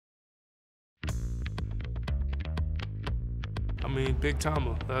I mean, Big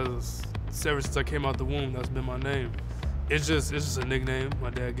Timer. That's ever since I came out the womb. That's been my name. It's just a nickname my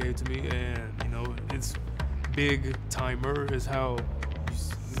dad gave to me, and you know, it's Big Timer is how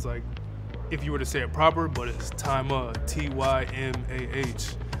it's like if you were to say it proper, but it's Timer,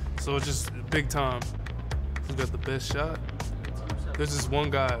 Tymah. So it's just big time. Who's got the best shot? There's this one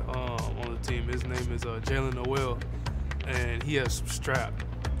guy on the team. His name is Jaylen Nowell, and he has some strap,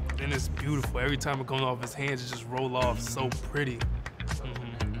 and it's beautiful. Every time it comes off his hands, it just roll off so pretty.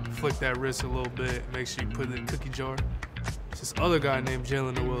 Flick that wrist a little bit. Make sure you put it in the cookie jar. This other guy named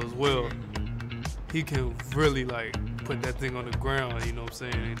Jaylen Nowell as well. He can really like put that thing on the ground, you know what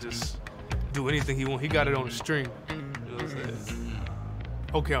I'm saying, and just do anything he wants. He got it on a string, you know what I'm saying.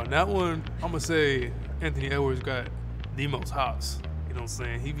 Okay, on that one, I'm gonna say Anthony Edwards got the most hops. You know what I'm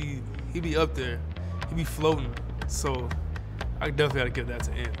saying? He be up there. He be floating. So I definitely gotta give that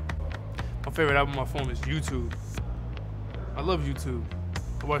to Ant. My favorite album on my phone is YouTube. I love YouTube.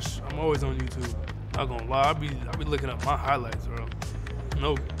 I'm always on YouTube. Not gonna lie, I be looking up my highlights, bro.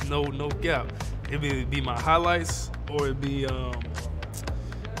 No gap. It'd be my highlights, or it'd be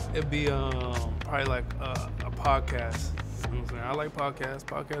probably like a podcast. You know what I'm saying? I like podcasts.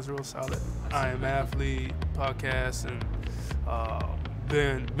 Podcasts are real solid. I Am Athlete podcast and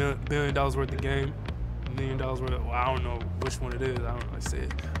 $1 billion worth of game, $1 million worth of, well, I don't know which one it is. I don't know how to say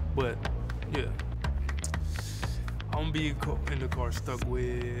it, but yeah. I'm gonna be in the car stuck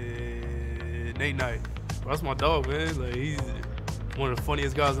with Nate Knight. Bro, that's my dog, man. Like, he's one of the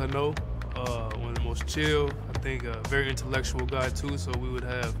funniest guys I know. One of the most chill. I think a very intellectual guy too. So we would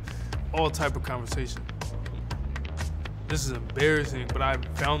have all type of conversation. This is embarrassing, but I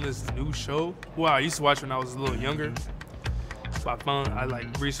found this new show. Well, I used to watch when I was a little younger. But I like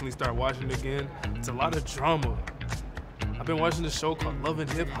recently started watching it again. It's a lot of drama. I've been watching this show called Love and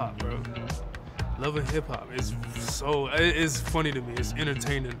Hip Hop, bro. Love and Hip Hop. It's funny to me. It's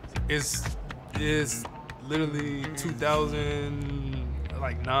entertaining. It's literally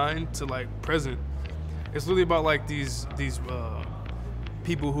 2009 to like present. It's really about like these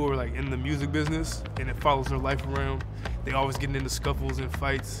people who are like in the music business, and it follows their life around. They always getting into scuffles and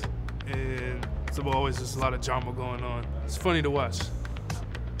fights, and so always just a lot of drama going on. It's funny to watch.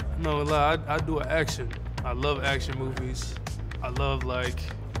 No lie, I do an action. I love action movies. I love like,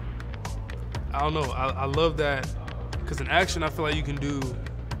 I don't know, I love that, because in action I feel like you can do,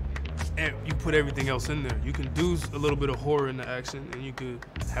 and you put everything else in there. You can do a little bit of horror in the action, and you could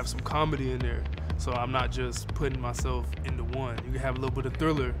have some comedy in there. So I'm not just putting myself into one. You can have a little bit of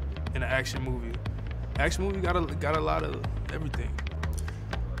thriller in an action movie. Action movie got a lot of everything.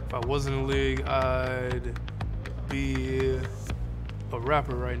 If I wasn't in the league, I'd be a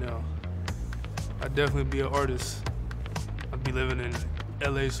rapper right now. I'd definitely be an artist. I'd be living in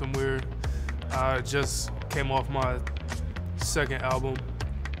LA somewhere. I just came off my second album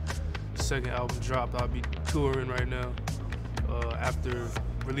dropped. I'll be touring right now after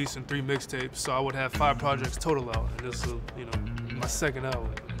releasing 3 mixtapes, so I would have 5 projects total out, and this is, you know, my second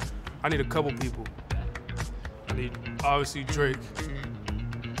album. I need a couple people. I need, obviously, Drake.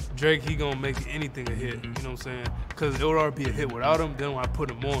 Drake, he gonna make anything a hit, you know what I'm saying? Because it would already be a hit without him, then when I put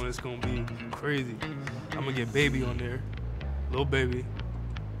him on, it's gonna be crazy. I'm gonna get Baby on there, Lil Baby.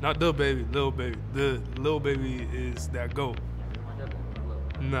 Not the Baby, Lil Baby. The Lil Baby is that GOAT.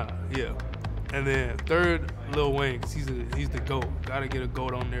 Nah, yeah. And then third, Lil Wayne, because he's the GOAT. Gotta get a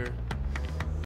GOAT on there.